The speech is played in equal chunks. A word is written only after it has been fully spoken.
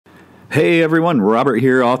Hey everyone, Robert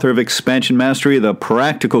here, author of Expansion Mastery, the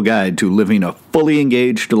practical guide to living a fully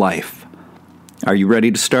engaged life. Are you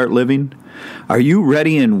ready to start living? Are you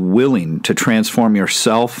ready and willing to transform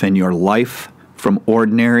yourself and your life from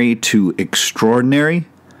ordinary to extraordinary?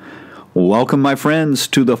 Welcome, my friends,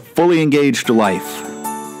 to the Fully Engaged Life.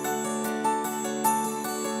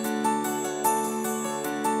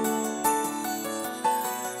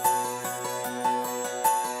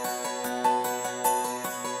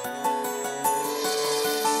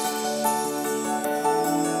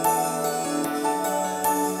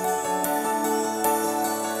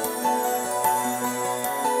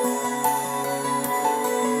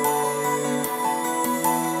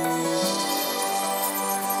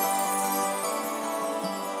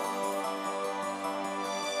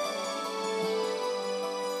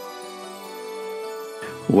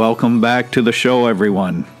 Welcome back to the show,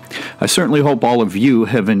 everyone. I certainly hope all of you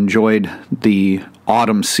have enjoyed the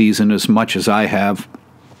autumn season as much as I have.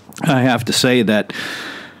 I have to say that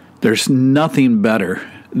there's nothing better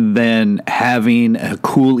than having a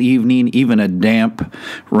cool evening, even a damp,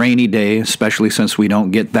 rainy day, especially since we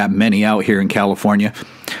don't get that many out here in California,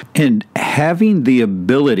 and having the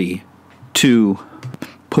ability to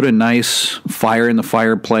put a nice fire in the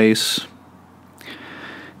fireplace,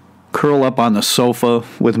 curl up on the sofa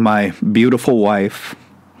with my beautiful wife,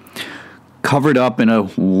 covered up in a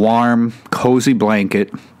warm, cozy blanket,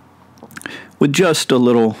 with just a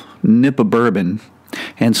little nip of bourbon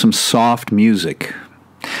and some soft music.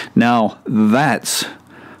 Now, that's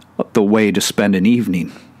the way to spend an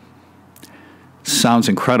evening. Sounds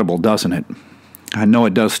incredible, doesn't it? I know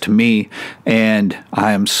it does to me, and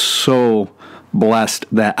I am so blessed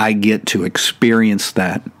that I get to experience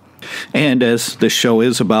that. And as this show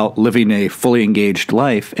is about living a fully engaged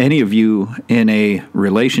life, any of you in a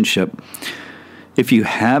relationship, if you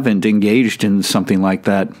haven't engaged in something like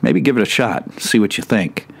that, maybe give it a shot, see what you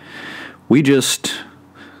think. We just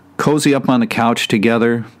cozy up on the couch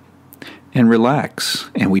together and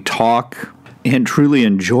relax, and we talk and truly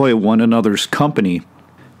enjoy one another's company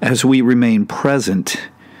as we remain present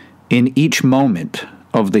in each moment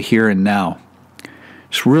of the here and now.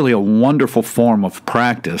 It's really a wonderful form of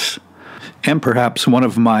practice, and perhaps one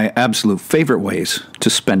of my absolute favorite ways to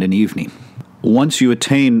spend an evening. Once you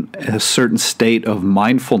attain a certain state of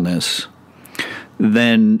mindfulness,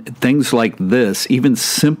 then things like this, even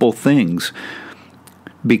simple things,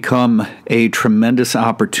 become a tremendous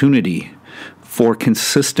opportunity for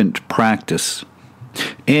consistent practice.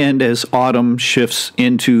 And as autumn shifts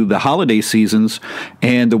into the holiday seasons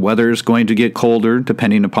and the weather is going to get colder,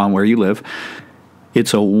 depending upon where you live,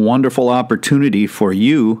 it's a wonderful opportunity for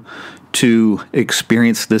you to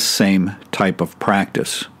experience this same type of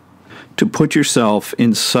practice, to put yourself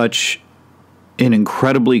in such an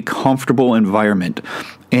incredibly comfortable environment,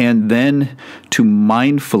 and then to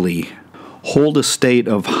mindfully hold a state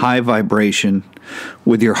of high vibration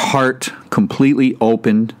with your heart completely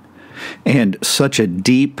open and such a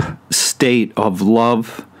deep state of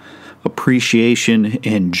love, appreciation,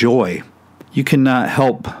 and joy. You cannot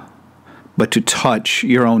help but to touch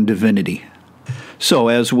your own divinity. So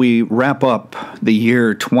as we wrap up the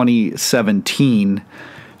year 2017,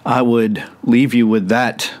 I would leave you with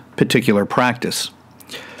that particular practice.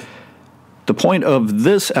 The point of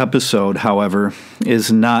this episode, however,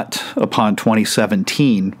 is not upon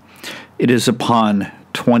 2017. It is upon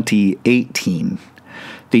 2018,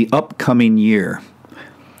 the upcoming year.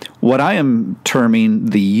 What I am terming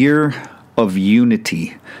the year of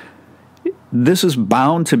unity. This is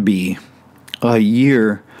bound to be a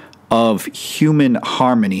year of human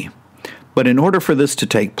harmony. But in order for this to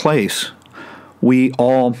take place, we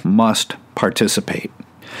all must participate.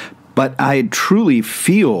 But I truly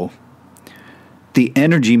feel the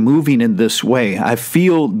energy moving in this way. I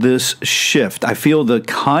feel this shift. I feel the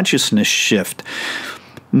consciousness shift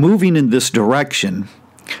moving in this direction.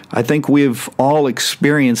 I think we've all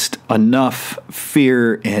experienced enough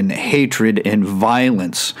fear and hatred and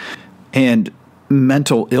violence and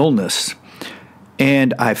mental illness.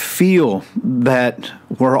 And I feel that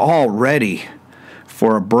we're all ready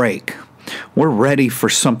for a break. We're ready for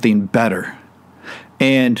something better.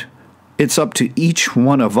 And it's up to each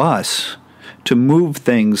one of us to move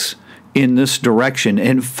things in this direction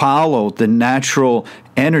and follow the natural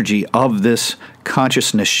energy of this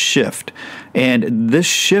consciousness shift. And this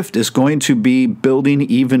shift is going to be building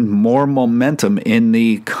even more momentum in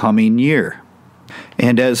the coming year.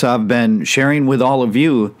 And as I've been sharing with all of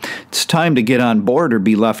you, it's time to get on board or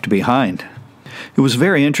be left behind. It was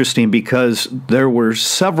very interesting because there were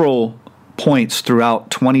several points throughout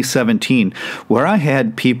 2017 where I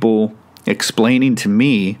had people explaining to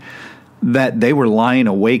me that they were lying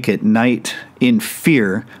awake at night in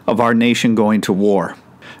fear of our nation going to war.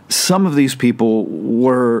 Some of these people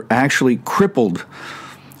were actually crippled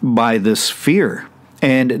by this fear,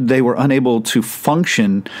 and they were unable to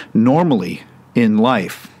function normally in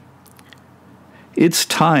life. It's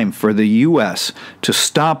time for the U.S. to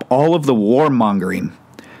stop all of the warmongering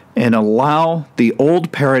and allow the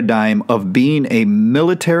old paradigm of being a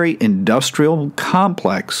military-industrial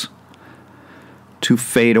complex to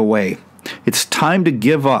fade away. It's time to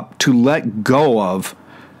give up, to let go of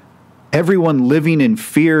everyone living in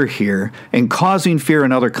fear here and causing fear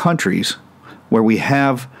in other countries where we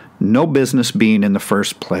have no business being in the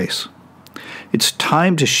first place. It's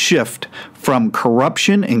time to shift from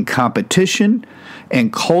corruption and competition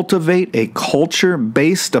and cultivate a culture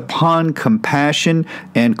based upon compassion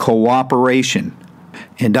and cooperation.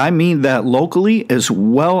 And I mean that locally as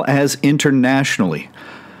well as internationally.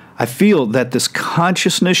 I feel that this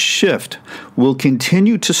consciousness shift will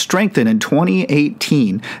continue to strengthen in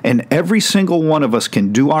 2018, and every single one of us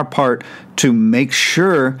can do our part to make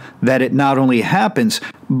sure that it not only happens,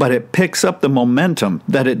 but it picks up the momentum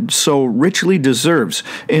that it so richly deserves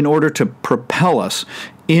in order to propel us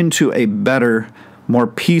into a better, more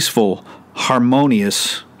peaceful,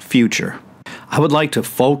 harmonious future. I would like to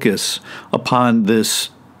focus upon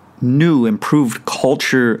this new, improved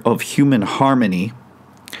culture of human harmony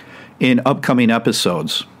in upcoming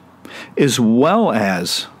episodes, as well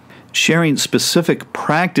as sharing specific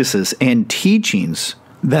practices and teachings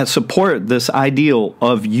that support this ideal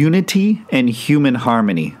of unity and human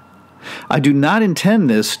harmony. I do not intend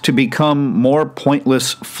this to become more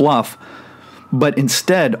pointless fluff, but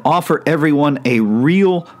instead offer everyone a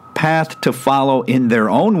real path to follow in their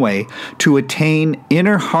own way to attain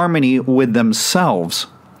inner harmony with themselves,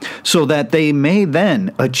 so that they may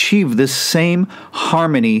then achieve this same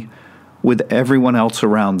harmony with everyone else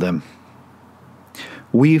around them.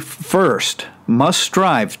 We first must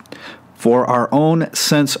strive for our own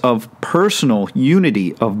sense of personal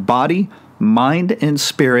unity of body, mind, and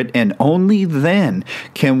spirit, and only then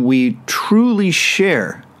can we truly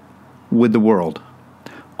share with the world.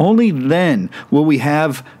 Only then will we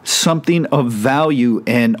have something of value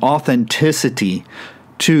and authenticity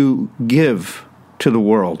to give to the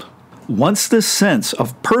world. Once this sense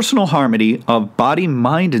of personal harmony of body,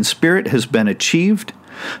 mind, and spirit has been achieved,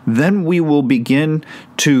 then we will begin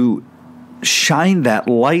to shine that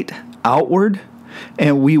light outward,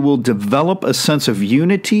 and we will develop a sense of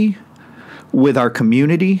unity with our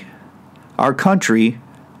community, our country,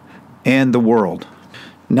 and the world.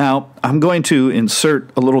 Now, I'm going to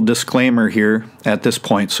insert a little disclaimer here at this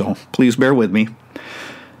point, so please bear with me.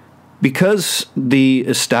 Because the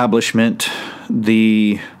establishment,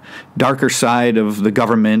 the darker side of the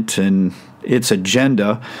government and its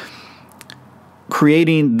agenda,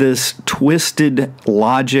 creating this twisted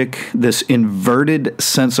logic, this inverted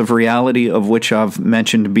sense of reality of which I've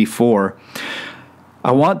mentioned before,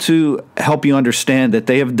 I want to help you understand that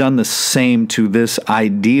they have done the same to this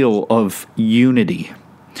ideal of unity.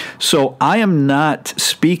 So I am not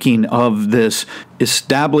speaking of this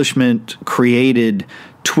establishment-created,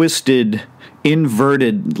 twisted,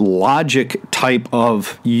 inverted logic type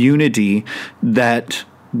of unity that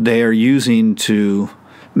they are using to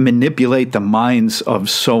manipulate the minds of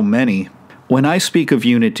so many. When I speak of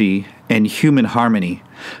unity and human harmony,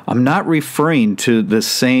 I'm not referring to the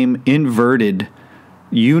same inverted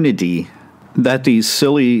unity that these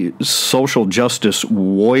silly social justice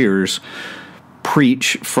warriors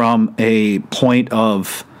preach from a point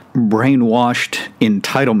of brainwashed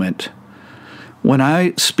entitlement. When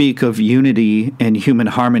I speak of unity and human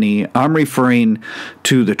harmony, I'm referring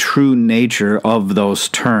to the true nature of those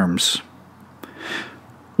terms,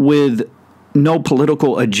 with no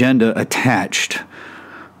political agenda attached,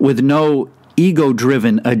 with no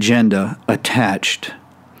ego-driven agenda attached.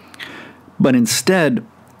 But instead,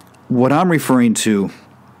 what I'm referring to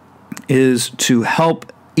is to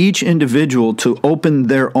help each individual to open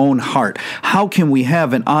their own heart. How can we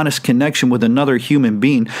have an honest connection with another human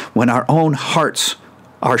being when our own hearts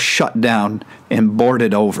are shut down and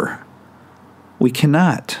boarded over? We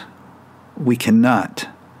cannot. We cannot.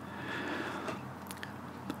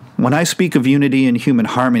 When I speak of unity and human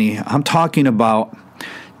harmony, I'm talking about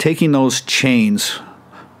taking those chains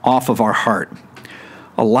off of our heart,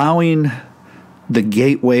 allowing the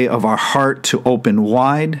gateway of our heart to open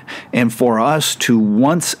wide, and for us to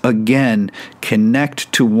once again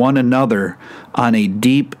connect to one another on a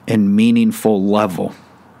deep and meaningful level.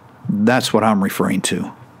 That's what I'm referring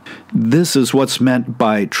to. This is what's meant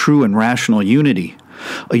by true and rational unity,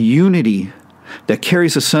 a unity that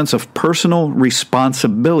carries a sense of personal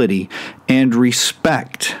responsibility and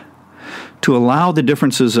respect to allow the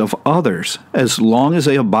differences of others as long as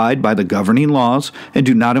they abide by the governing laws and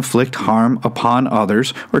do not inflict harm upon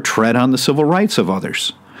others or tread on the civil rights of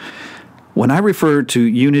others. When I refer to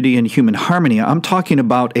unity and human harmony, I'm talking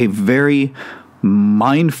about a very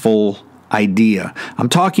mindful idea. I'm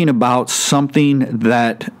talking about something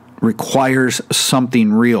that requires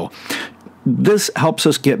something real. This helps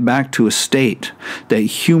us get back to a state that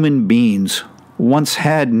human beings once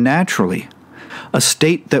had naturally, a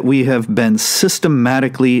state that we have been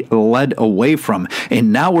systematically led away from,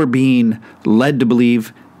 and now we're being led to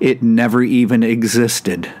believe it never even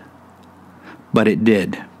existed. But it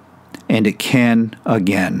did, and it can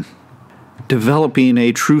again. Developing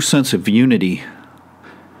a true sense of unity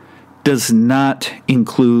does not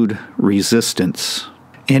include resistance,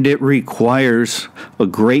 and it requires a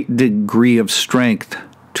great degree of strength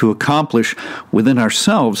to accomplish within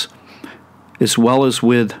ourselves as well as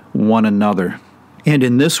with one another. And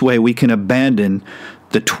in this way, we can abandon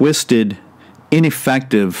the twisted,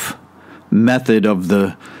 ineffective method of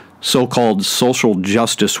the so-called social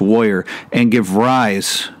justice warrior and give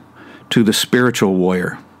rise to the spiritual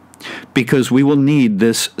warrior, because we will need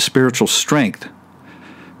this spiritual strength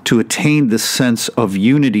to attain this sense of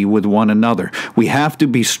unity with one another. We have to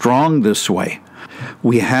be strong this way.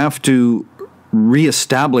 We have to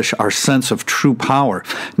reestablish our sense of true power,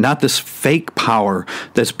 not this fake power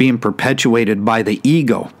that's being perpetuated by the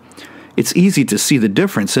ego. It's easy to see the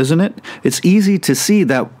difference, isn't it? It's easy to see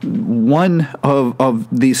that one of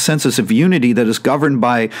these senses of unity that is governed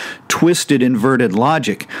by twisted, inverted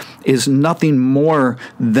logic is nothing more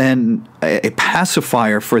than a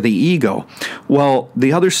pacifier for the ego. Well,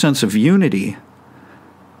 the other sense of unity,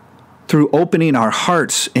 through opening our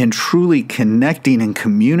hearts and truly connecting and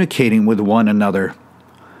communicating with one another,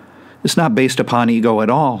 is not based upon ego at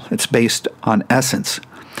all. It's based on essence.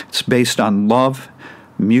 It's based on love,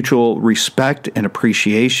 mutual respect and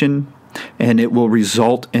appreciation, and it will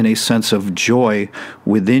result in a sense of joy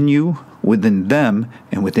within you, within them,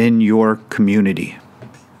 and within your community.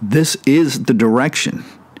 This is the direction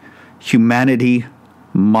humanity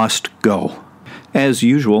must go. As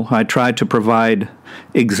usual, I tried to provide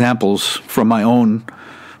examples from my own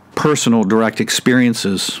personal direct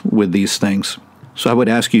experiences with these things. So I would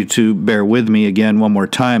ask you to bear with me again one more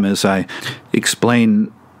time as I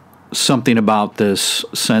explain something about this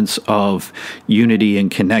sense of unity and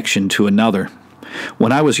connection to another.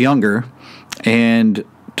 When I was younger and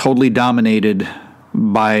totally dominated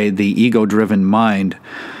by the ego-driven mind,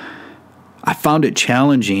 I found it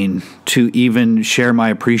challenging to even share my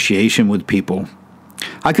appreciation with people.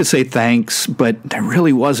 I could say thanks, but there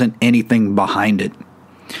really wasn't anything behind it.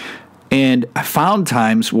 And I found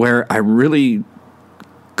times where I really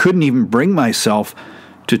couldn't even bring myself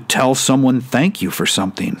to tell someone thank you for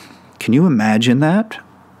something. Can you imagine that?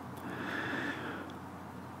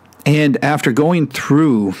 And after going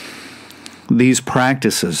through these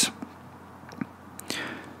practices,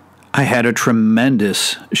 I had a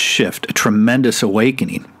tremendous shift, a tremendous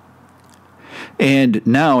awakening. And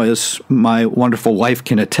now, as my wonderful wife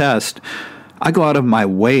can attest, I go out of my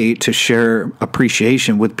way to share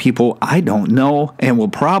appreciation with people I don't know and will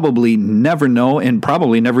probably never know and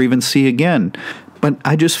probably never even see again. But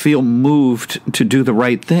I just feel moved to do the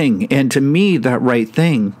right thing. And to me, that right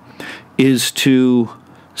thing is to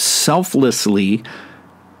selflessly,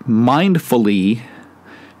 mindfully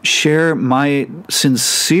share my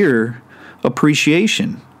sincere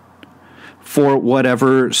appreciation for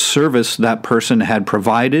whatever service that person had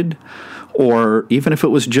provided, or even if it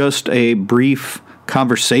was just a brief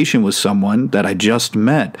conversation with someone that I just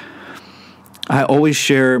met. I always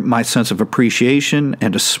share my sense of appreciation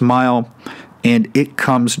and a smile, and it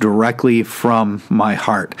comes directly from my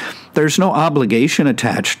heart. There's no obligation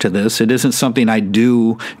attached to this. It isn't something I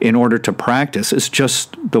do in order to practice. It's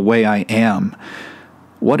just the way I am.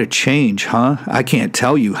 What a change, huh? I can't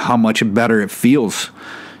tell you how much better it feels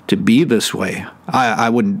to be this way. I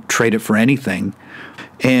wouldn't trade it for anything.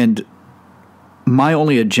 And my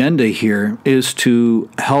only agenda here is to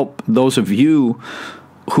help those of you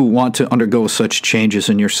who want to undergo such changes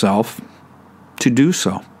in yourself to do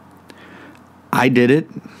so. I did it.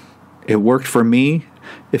 It worked for me.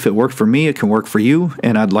 If it worked for me, it can work for you,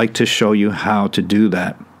 and I'd like to show you how to do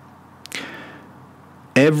that.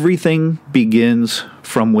 Everything begins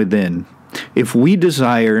from within. If we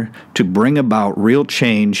desire to bring about real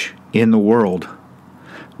change in the world,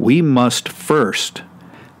 we must first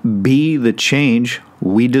be the change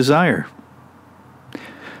we desire.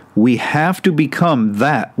 We have to become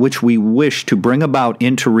that which we wish to bring about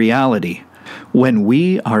into reality. When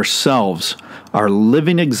we ourselves are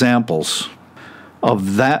living examples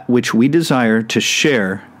of that which we desire to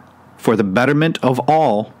share for the betterment of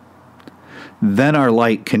all, then our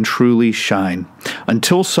light can truly shine.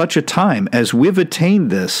 Until such a time as we've attained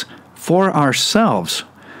this for ourselves,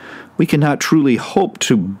 we cannot truly hope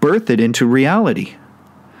to birth it into reality.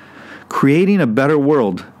 Creating a better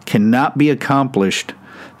world cannot be accomplished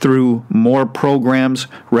through more programs,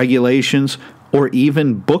 regulations, or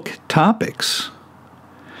even book topics.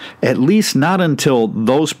 At least not until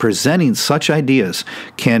those presenting such ideas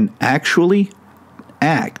can actually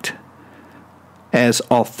act as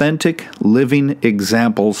authentic living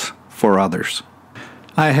examples for others.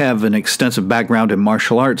 I have an extensive background in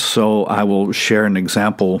martial arts, so I will share an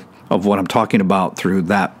example of what I'm talking about through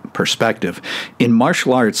that perspective. In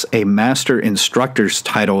martial arts, a master instructor's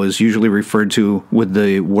title is usually referred to with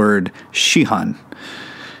the word Shihan.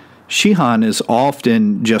 Shihan is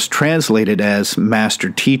often just translated as master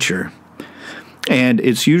teacher, and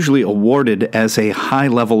it's usually awarded as a high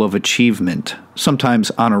level of achievement,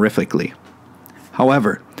 sometimes honorifically.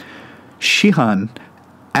 However, Shihan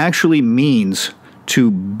actually means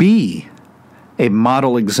to be a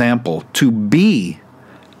model example, to be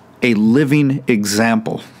a living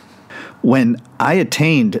example. When I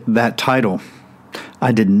attained that title,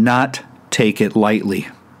 I did not take it lightly.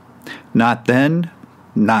 Not then,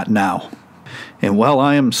 not now. And while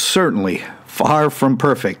I am certainly far from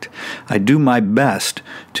perfect, I do my best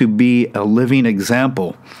to be a living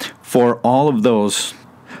example for all of those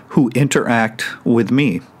who interact with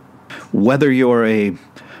me. Whether you're a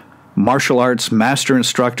martial arts master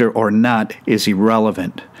instructor or not is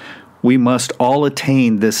irrelevant. We must all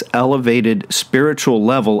attain this elevated spiritual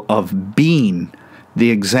level of being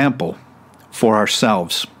the example for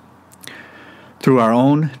ourselves through our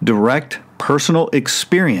own direct personal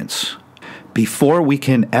experience before we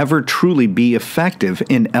can ever truly be effective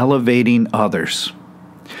in elevating others.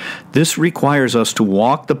 This requires us to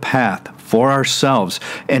walk the path for ourselves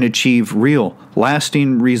and achieve real,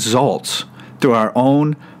 lasting results through our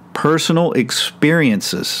own personal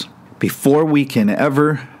experiences before we can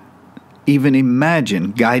ever even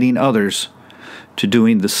imagine guiding others to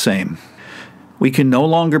doing the same. We can no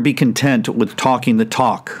longer be content with talking the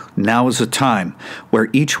talk. Now is a time where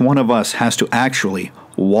each one of us has to actually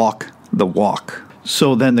walk the walk.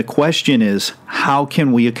 So then the question is, how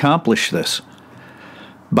can we accomplish this?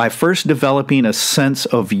 By first developing a sense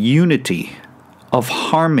of unity, of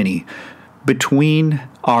harmony between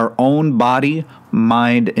our own body,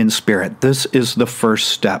 mind, and spirit. This is the first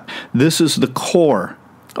step. This is the core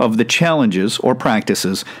of the challenges or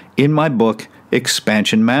practices in my book,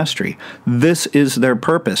 Expansion Mastery. This is their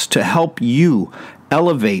purpose, to help you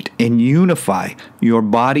elevate and unify your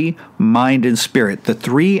body, mind, and spirit, the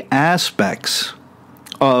three aspects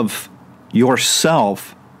of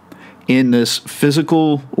yourself in this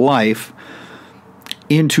physical life,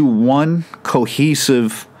 into one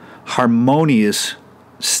cohesive, harmonious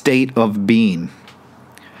state of being.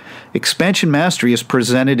 Expansion Mastery is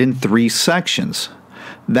presented in three sections: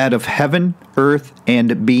 that of heaven, earth,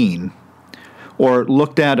 and being, or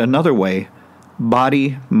looked at another way,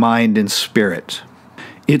 body, mind, and spirit.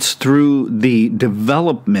 It's through the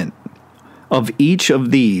development of each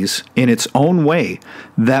of these in its own way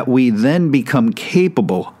that we then become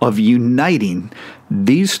capable of uniting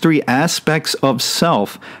these three aspects of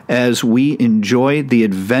self as we enjoy the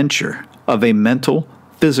adventure of a mental,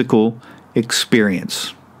 physical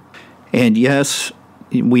experience. And yes,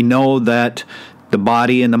 we know that the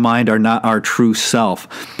body and the mind are not our true self,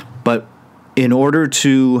 but in order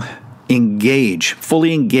to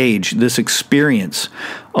fully engage this experience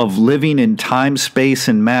of living in time, space,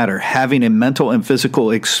 and matter, having a mental and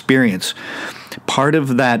physical experience, part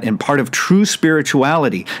of that and part of true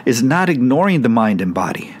spirituality is not ignoring the mind and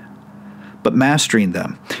body, but mastering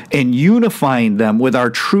them and unifying them with our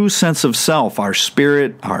true sense of self, our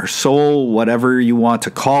spirit, our soul, whatever you want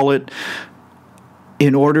to call it,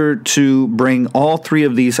 in order to bring all three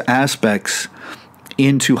of these aspects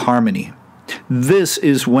into harmony. This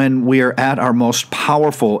is when we are at our most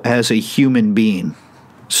powerful as a human being.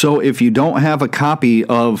 So if you don't have a copy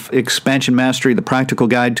of Expansion Mastery, the Practical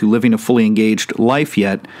Guide to Living a Fully Engaged Life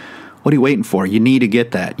yet, what are you waiting for? You need to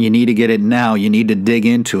get that. You need to get it now. You need to dig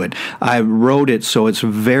into it. I wrote it so it's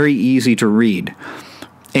very easy to read.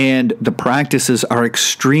 And the practices are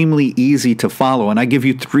extremely easy to follow. And I give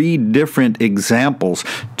you 3 different examples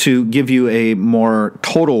to give you a more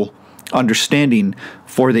total understanding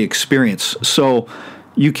for the experience. So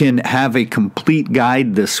you can have a complete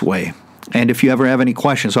guide this way. And if you ever have any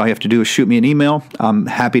questions, all you have to do is shoot me an email. I'm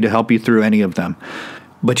happy to help you through any of them.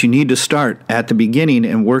 But you need to start at the beginning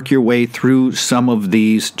and work your way through some of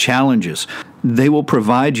these challenges. They will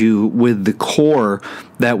provide you with the core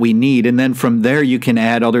that we need, and then from there you can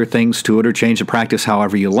add other things to it or change the practice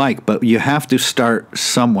however you like, but you have to start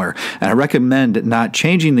somewhere. And I recommend not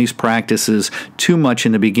changing these practices too much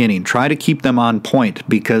in the beginning. Try to keep them on point,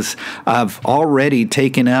 because I've already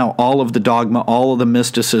taken out all of the dogma, all of the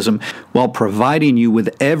mysticism, while providing you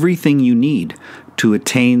with everything you need to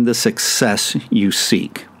attain the success you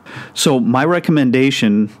seek. So my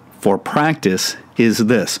recommendation for practice is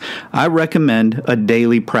this. I recommend a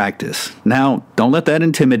daily practice. Now, don't let that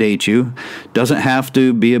intimidate you. Doesn't have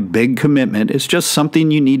to be a big commitment. It's just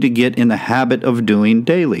something you need to get in the habit of doing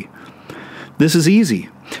daily. This is easy.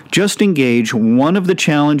 Just engage one of the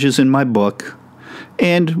challenges in my book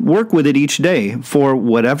and work with it each day for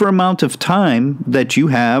whatever amount of time that you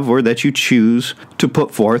have or that you choose to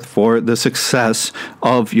put forth for the success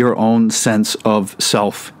of your own sense of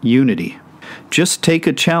self-unity. Just take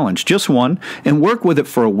a challenge, just one, and work with it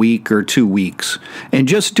for a week or 2 weeks. And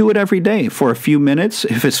just do it every day for a few minutes.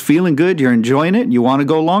 If it's feeling good, you're enjoying it, you want to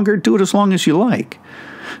go longer, do it as long as you like.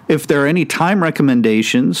 If there are any time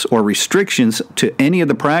recommendations or restrictions to any of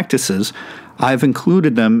the practices, I've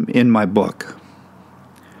included them in my book.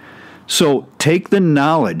 So take the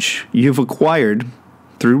knowledge you've acquired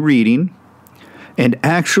through reading and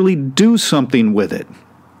actually do something with it.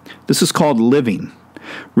 This is called living.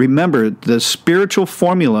 Remember the spiritual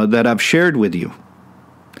formula that I've shared with you.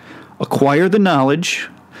 Acquire the knowledge,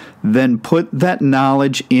 then put that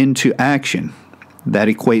knowledge into action. That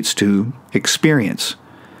equates to experience.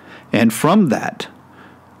 And from that,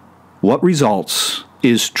 what results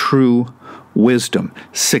is true wisdom,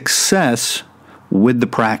 success with the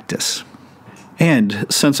practice. And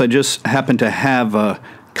since I just happen to have a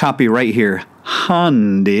copy right here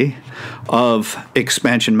handy of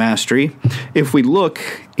Expansion Mastery, if we look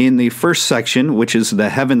in the first section, which is the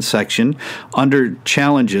Heaven section, under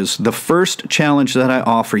challenges, the first challenge that I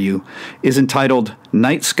offer you is entitled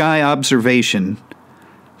Night Sky Observation,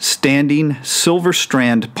 Standing Silver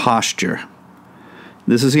Strand Posture.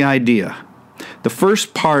 This is the idea. The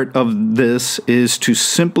first part of this is to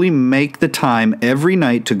simply make the time every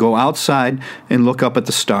night to go outside and look up at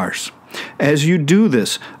the stars. As you do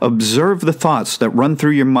this, observe the thoughts that run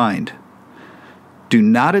through your mind. Do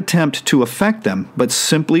not attempt to affect them, but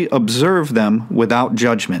simply observe them without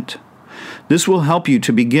judgment. This will help you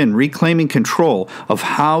to begin reclaiming control of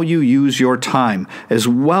how you use your time, as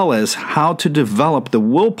well as how to develop the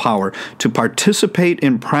willpower to participate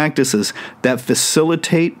in practices that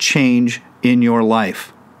facilitate change in your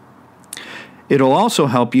life. It'll also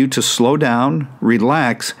help you to slow down,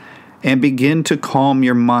 relax, and begin to calm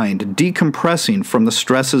your mind, decompressing from the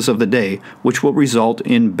stresses of the day, which will result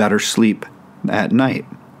in better sleep at night.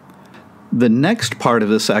 The next part of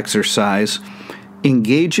this exercise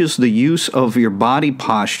engages the use of your body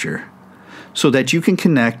posture so that you can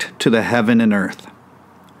connect to the heaven and earth,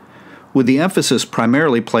 with the emphasis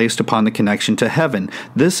primarily placed upon the connection to heaven.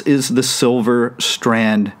 This is the silver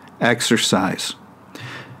strand exercise.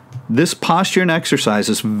 This posture and exercise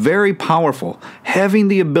is very powerful, having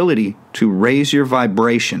the ability to raise your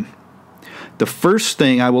vibration. The first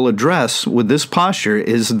thing I will address with this posture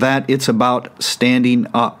is that it's about standing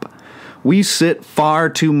up. We sit far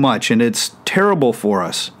too much, and it's terrible for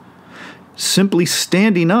us. Simply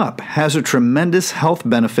standing up has a tremendous health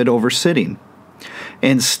benefit over sitting.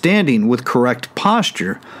 And standing with correct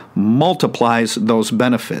posture multiplies those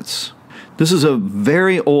benefits. This is a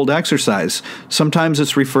very old exercise. Sometimes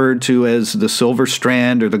it's referred to as the silver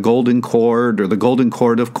strand or the golden cord or the golden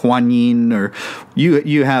cord of Kuan Yin, or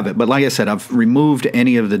you have it. But like I said, I've removed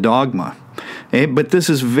any of the dogma. But this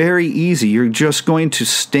is very easy. You're just going to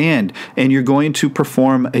stand and you're going to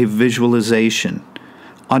perform a visualization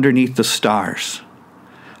underneath the stars.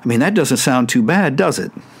 I mean, that doesn't sound too bad, does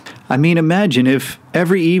it? I mean, imagine if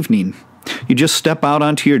every evening you just step out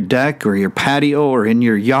onto your deck or your patio or in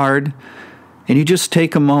your yard, and you just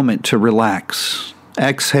take a moment to relax.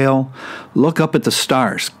 Exhale, look up at the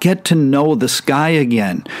stars, get to know the sky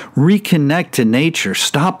again, reconnect to nature,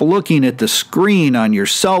 stop looking at the screen on your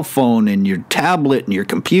cell phone and your tablet and your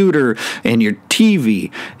computer and your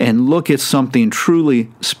TV, and look at something truly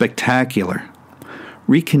spectacular.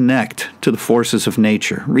 Reconnect to the forces of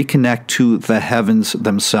nature, reconnect to the heavens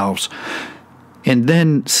themselves. And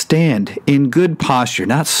then stand in good posture,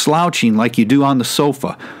 not slouching like you do on the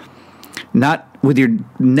sofa, not with your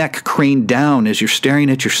neck craned down as you're staring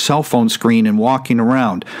at your cell phone screen and walking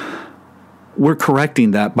around. We're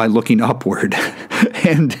correcting that by looking upward.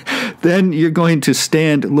 And then you're going to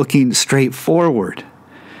stand looking straight forward.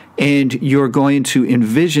 And you're going to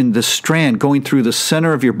envision the strand going through the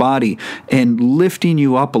center of your body and lifting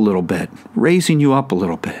you up a little bit, raising you up a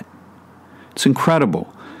little bit. It's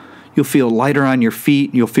incredible. You'll feel lighter on your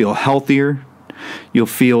feet. You'll feel healthier. You'll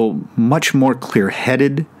feel much more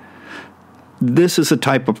clear-headed. This is a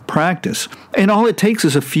type of practice. And all it takes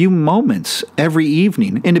is a few moments every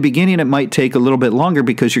evening. In the beginning, it might take a little bit longer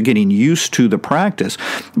because you're getting used to the practice.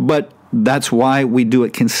 But that's why we do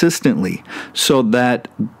it consistently, so that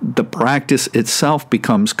the practice itself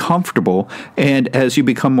becomes comfortable. And as you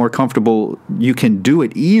become more comfortable, you can do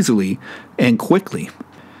it easily and quickly.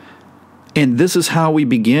 And this is how we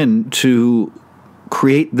begin to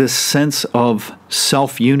create this sense of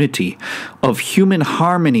self-unity, of human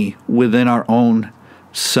harmony within our own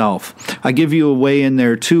self. I give you a way in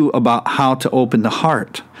there, too, about how to open the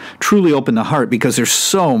heart, truly open the heart, because there's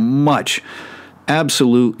so much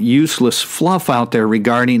absolute useless fluff out there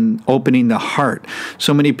regarding opening the heart.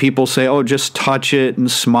 So many people say, oh, just touch it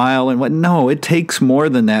and smile and what. No, it takes more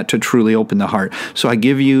than that to truly open the heart. So I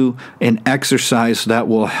give you an exercise that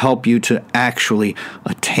will help you to actually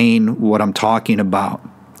attain what I'm talking about.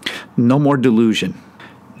 No more delusion,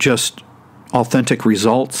 just authentic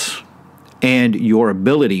results and your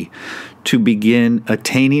ability to begin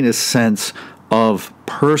attaining a sense of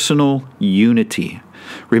personal unity.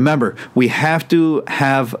 Remember, we have to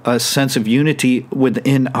have a sense of unity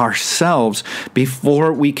within ourselves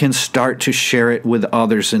before we can start to share it with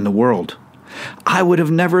others in the world. I would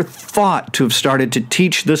have never thought to have started to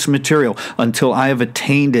teach this material until I have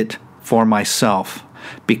attained it for myself,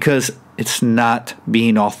 because it's not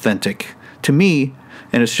being authentic to me,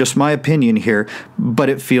 and it's just my opinion here, but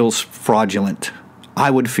it feels fraudulent. I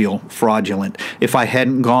would feel fraudulent if I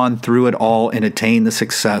hadn't gone through it all and attained the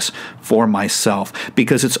success for myself,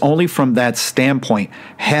 because it's only from that standpoint,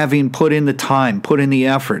 having put in the time, put in the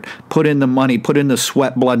effort, put in the money, put in the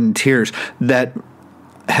sweat, blood, and tears, that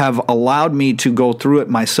have allowed me to go through it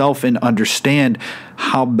myself and understand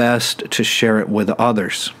how best to share it with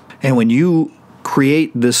others. And when you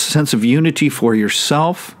create this sense of unity for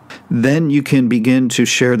yourself, then you can begin to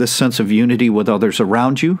share this sense of unity with others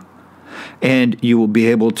around you. And you will be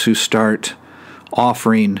able to start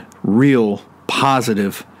offering real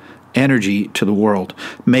positive energy to the world.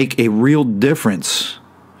 Make a real difference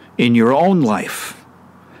in your own life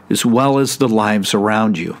as well as the lives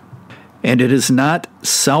around you. And it is not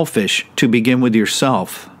selfish to begin with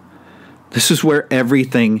yourself. This is where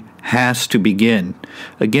everything has to begin.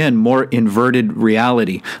 Again, more inverted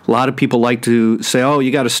reality. A lot of people like to say, oh,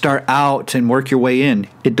 you got to start out and work your way in.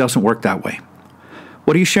 It doesn't work that way.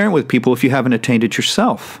 What are you sharing with people if you haven't attained it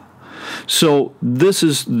yourself? So this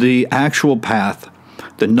is the actual path,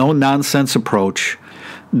 the no-nonsense approach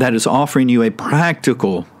that is offering you a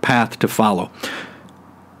practical path to follow.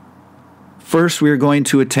 First, we are going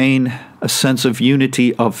to attain a sense of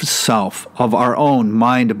unity of self, of our own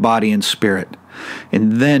mind, body, and spirit.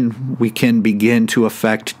 And then we can begin to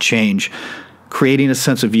affect change, creating a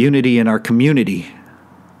sense of unity in our community,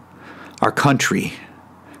 our country,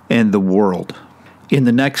 and the world. In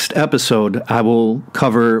the next episode, I will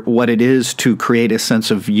cover what it is to create a sense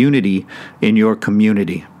of unity in your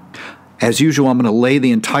community. As usual, I'm going to lay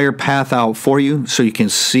the entire path out for you so you can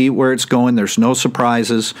see where it's going. There's no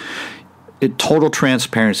surprises. Total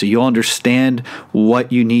transparency. You'll understand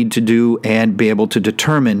what you need to do and be able to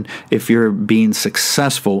determine if you're being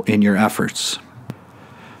successful in your efforts.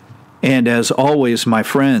 And as always, my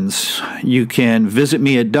friends, you can visit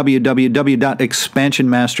me at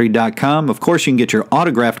www.expansionmastery.com. Of course, you can get your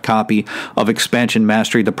autographed copy of Expansion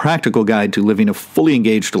Mastery, the practical guide to living a fully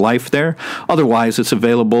engaged life there. Otherwise, it's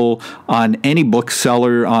available on any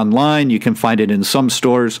bookseller online. You can find it in some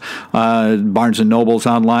stores. Barnes & Noble's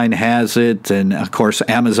online has it, and of course,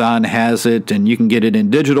 Amazon has it, and you can get it in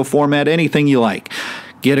digital format, anything you like.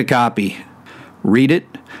 Get a copy, read it,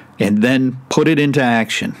 and then put it into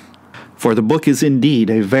action. For the book is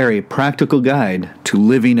indeed a very practical guide to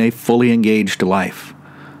living a fully engaged life.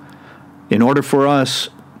 In order for us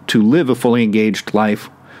to live a fully engaged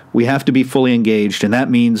life, we have to be fully engaged, and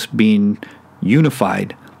that means being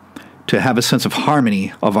unified, to have a sense of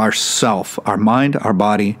harmony of ourself, our mind, our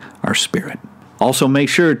body, our spirit. Also, make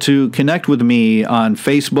sure to connect with me on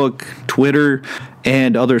Facebook, Twitter,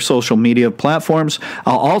 and other social media platforms.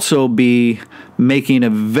 I'll also be making a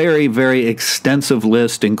very, very extensive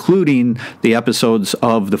list, including the episodes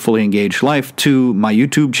of The Fully Engaged Life, to my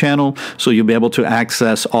YouTube channel, so you'll be able to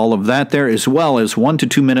access all of that there, as well as 1 to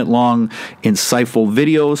 2 minute long insightful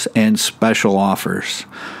videos and special offers.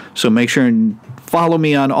 So make sure and follow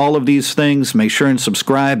me on all of these things. Make sure and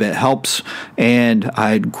subscribe. It helps, and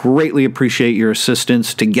I'd greatly appreciate your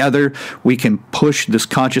assistance. Together, we can push this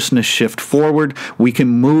consciousness shift forward. We can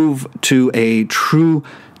move to a true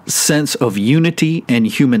sense of unity and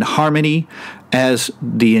human harmony as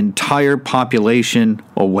the entire population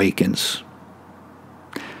awakens.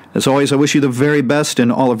 As always, I wish you the very best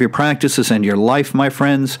in all of your practices and your life, my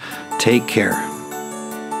friends. Take care.